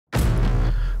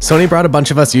Sony brought a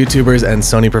bunch of us YouTubers and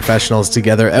Sony professionals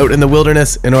together out in the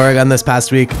wilderness in Oregon this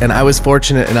past week, and I was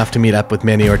fortunate enough to meet up with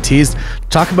Manny Ortiz to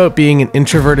talk about being an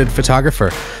introverted photographer.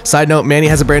 Side note, Manny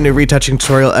has a brand new retouching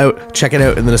tutorial out. Check it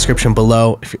out in the description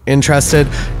below if you're interested.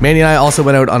 Manny and I also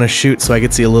went out on a shoot so I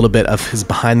could see a little bit of his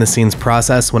behind the scenes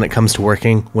process when it comes to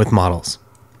working with models.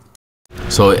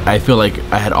 So I feel like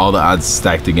I had all the odds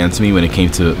stacked against me when it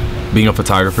came to being a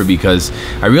photographer, because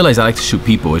I realized I like to shoot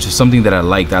people, which is something that I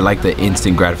liked. I like the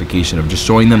instant gratification of just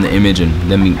showing them the image and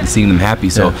them seeing them happy.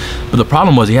 So, but the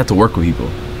problem was you have to work with people.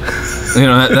 You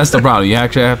know, that's the problem. You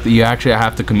actually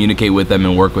have to communicate with them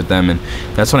and work with them, and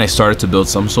that's when I started to build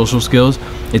some social skills.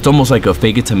 It's almost like a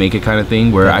fake it to make it kind of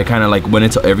thing, where I kind of like went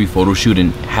into every photo shoot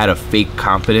and had a fake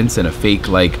confidence and a fake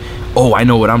like, oh, I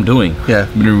know what I'm doing. Yeah.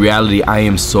 But in reality, I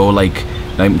am so like,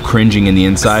 I'm cringing in the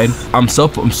inside. I'm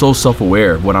so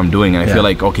self-aware of what I'm doing, and I feel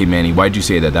like, okay, Manny, why'd you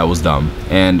say that? That was dumb.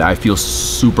 And I feel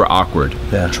super awkward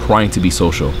trying to be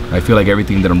social. I feel like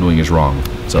everything that I'm doing is wrong.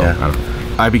 So I don't know.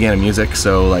 I began in music,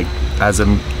 so like as a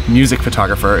music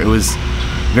photographer, it was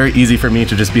very easy for me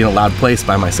to just be in a loud place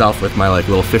by myself with my like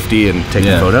little 50 and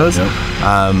taking photos.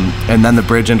 And then the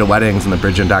bridge into weddings and the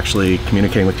bridge into actually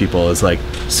communicating with people is like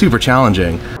super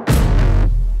challenging.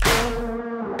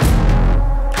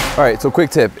 All right, so quick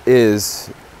tip is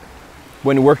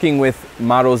when working with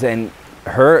models and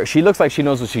she looks like she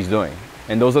knows what she's doing.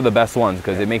 And those are the best ones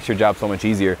because it makes your job so much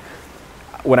easier.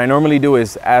 What I normally do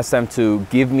is ask them to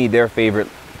give me their favorite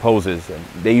poses. And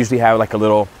they usually have like a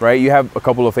little, right? You have a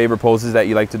couple of favorite poses that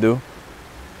you like to do?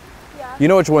 Yeah. You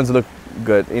know which ones look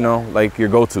good, you know, like your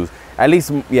go-tos. At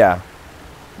least, yeah,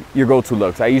 your go-to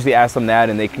looks. I usually ask them that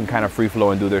and they can kind of free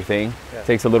flow and do their thing.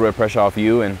 Takes a little bit of pressure off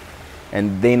you, and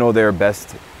they know their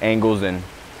best angles and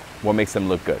what makes them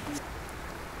look good.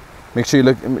 Make sure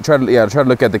you try to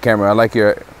look at the camera. I like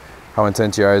how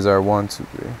intense your eyes are. 1, 2,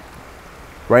 3.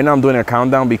 Right now I'm doing a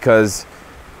countdown because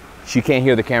she can't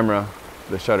hear the camera,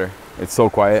 the shutter. It's so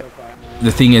quiet.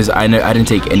 The thing is, I didn't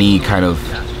take any kind of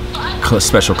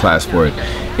special class for it.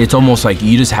 It's almost like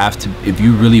you just have to, if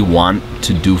you really want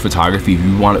to do photography, if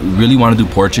you really want to do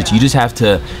portraits, you just have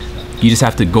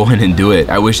to go in and do it.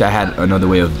 I wish I had another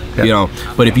way of, you know,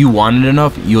 but if you want it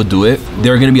enough, you'll do it.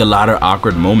 There are gonna be a lot of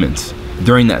awkward moments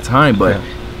during that time, but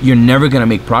you're never gonna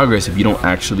make progress if you don't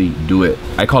actually do it.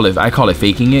 I call it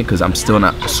faking it, because I'm still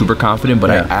not super confident, but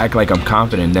I act like I'm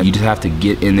confident. That you just have to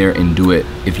get in there and do it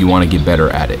if you wanna get better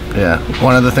at it. Yeah,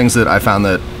 one of the things that I found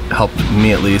that helped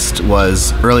me at least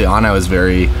was early on I was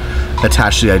very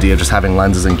attached to the idea of just having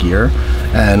lenses and gear,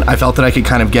 and I felt that I could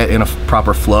kind of get in a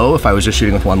proper flow if I was just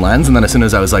shooting with one lens. And then as soon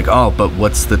as I was like, oh, but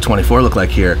what's the 24 look like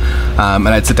here, and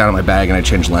I'd sit down at my bag and I'd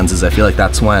change lenses, I feel like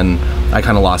that's when I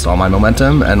kind of lost all my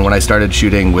momentum. And when I started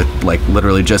shooting with like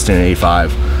literally just an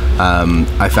 85,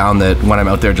 I found that when I'm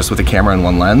out there just with a camera and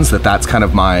one lens, that's kind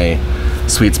of my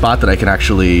sweet spot, that I can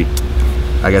actually,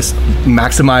 I guess,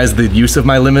 maximize the use of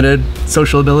my limited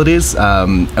social abilities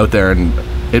out there, and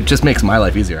it just makes my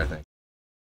life easier, I think.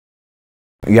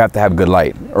 You have to have good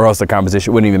light, or else the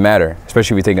composition wouldn't even matter,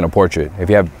 especially if you're taking a portrait. If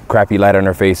you have crappy light on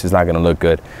her face, it's not gonna look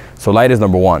good. So light is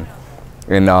number one.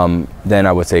 And then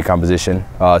I would say composition,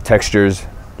 textures,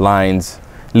 lines,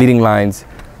 leading lines.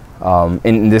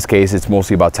 In this case, it's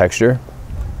mostly about texture.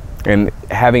 And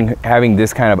having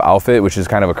this kind of outfit, which is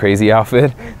kind of a crazy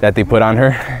outfit that they put on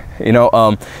her, you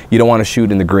know, you don't want to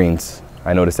shoot in the greens.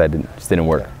 I noticed that just didn't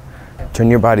work.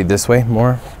 Turn your body this way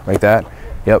more, like that.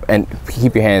 Yep, and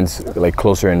keep your hands like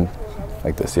closer and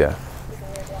like this, yeah.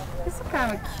 This is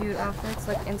kind of a cute outfit. It's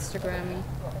like Instagram-y.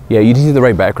 Yeah, you need the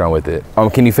right background with it.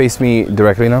 Can you face me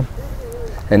directly now?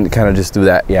 And kind of just do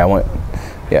that. Yeah,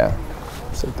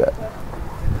 just like that.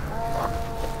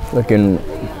 Looking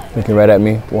right at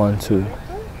me. 1, 2,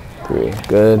 3.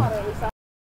 Good.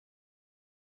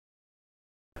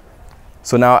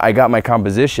 So now I got my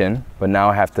composition, but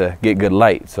now I have to get good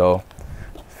light. So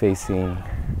facing.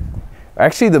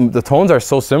 Actually, the tones are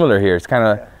so similar here. It's kind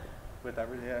of. With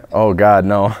everything. Yeah. Oh God,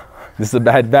 no! This is a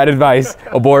bad advice.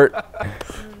 Abort.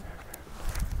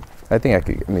 I think I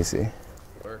could. Let me see.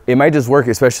 It might just work,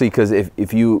 especially because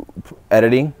if you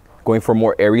editing, going for a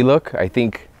more airy look, I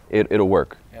think it'll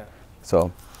work. Yeah.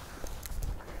 So.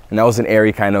 And that was an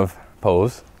airy kind of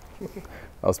pose. That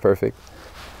was perfect.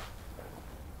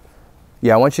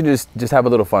 Yeah, I want you to just have a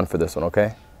little fun for this one,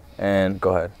 okay? And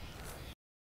go ahead.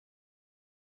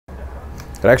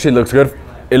 It actually looks good.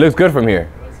 It looks good from here.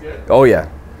 Oh yeah.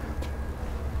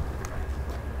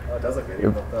 Oh, it does look good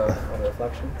even with the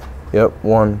reflection. Yep,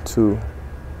 1, 2.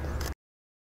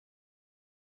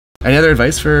 Any other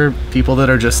advice for people that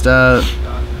are just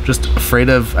just afraid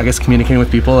of, I guess, communicating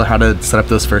with people and how to set up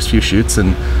those first few shoots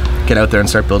and get out there and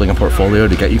start building a portfolio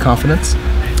to get you confidence?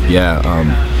 Yeah,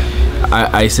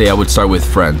 I say I would start with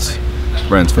friends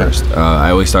first. I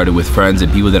always started with friends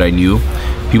and people that I knew,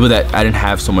 people that I didn't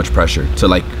have so much pressure to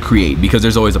like create, because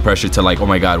there's always a pressure to like, oh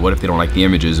my God, what if they don't like the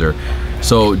images? Or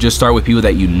so just start with people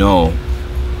that you know,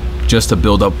 just to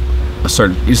build up a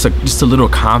certain, just a little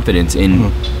confidence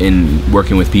in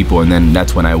working with people. And then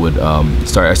that's when I would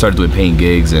I started doing paying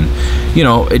gigs, and you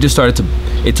know, it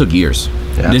took years.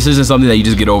 Yeah. This isn't something that you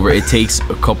just get over. It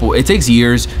takes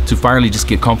years to finally just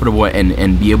get comfortable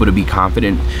and be able to be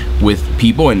confident with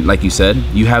people. And like you said,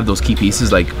 you have those key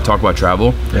pieces, like talk about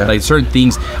travel, like certain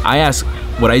things.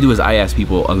 What I do is I ask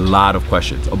people a lot of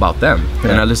questions about them,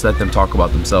 and I just let them talk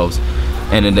about themselves,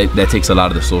 and then that takes a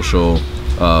lot of the social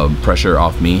pressure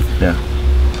off me.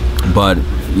 But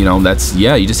you know,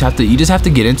 you just have to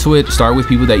get into it. Start with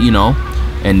people that you know,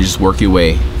 and just work your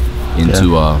way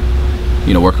into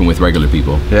you know, working with regular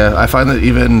people. Yeah, I find that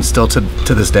even still to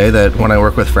this day, that when I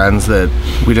work with friends, that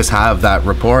we just have that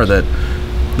rapport, that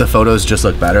the photos just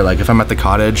look better. Like if I'm at the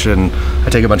cottage and I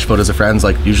take a bunch of photos of friends,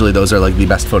 like usually those are like the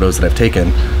best photos that I've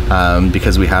taken,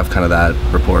 because we have kind of that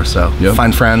rapport. So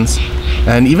find friends.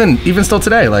 And even still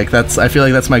today, like I feel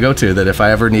like that's my go-to, that if I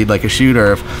ever need like a shoot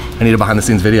or if I need a behind the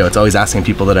scenes video, it's always asking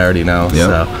people that I already know.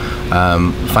 So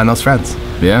find those friends.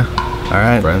 All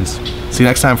right, friends. See you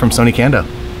next time from Sony Cando.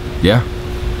 Yeah.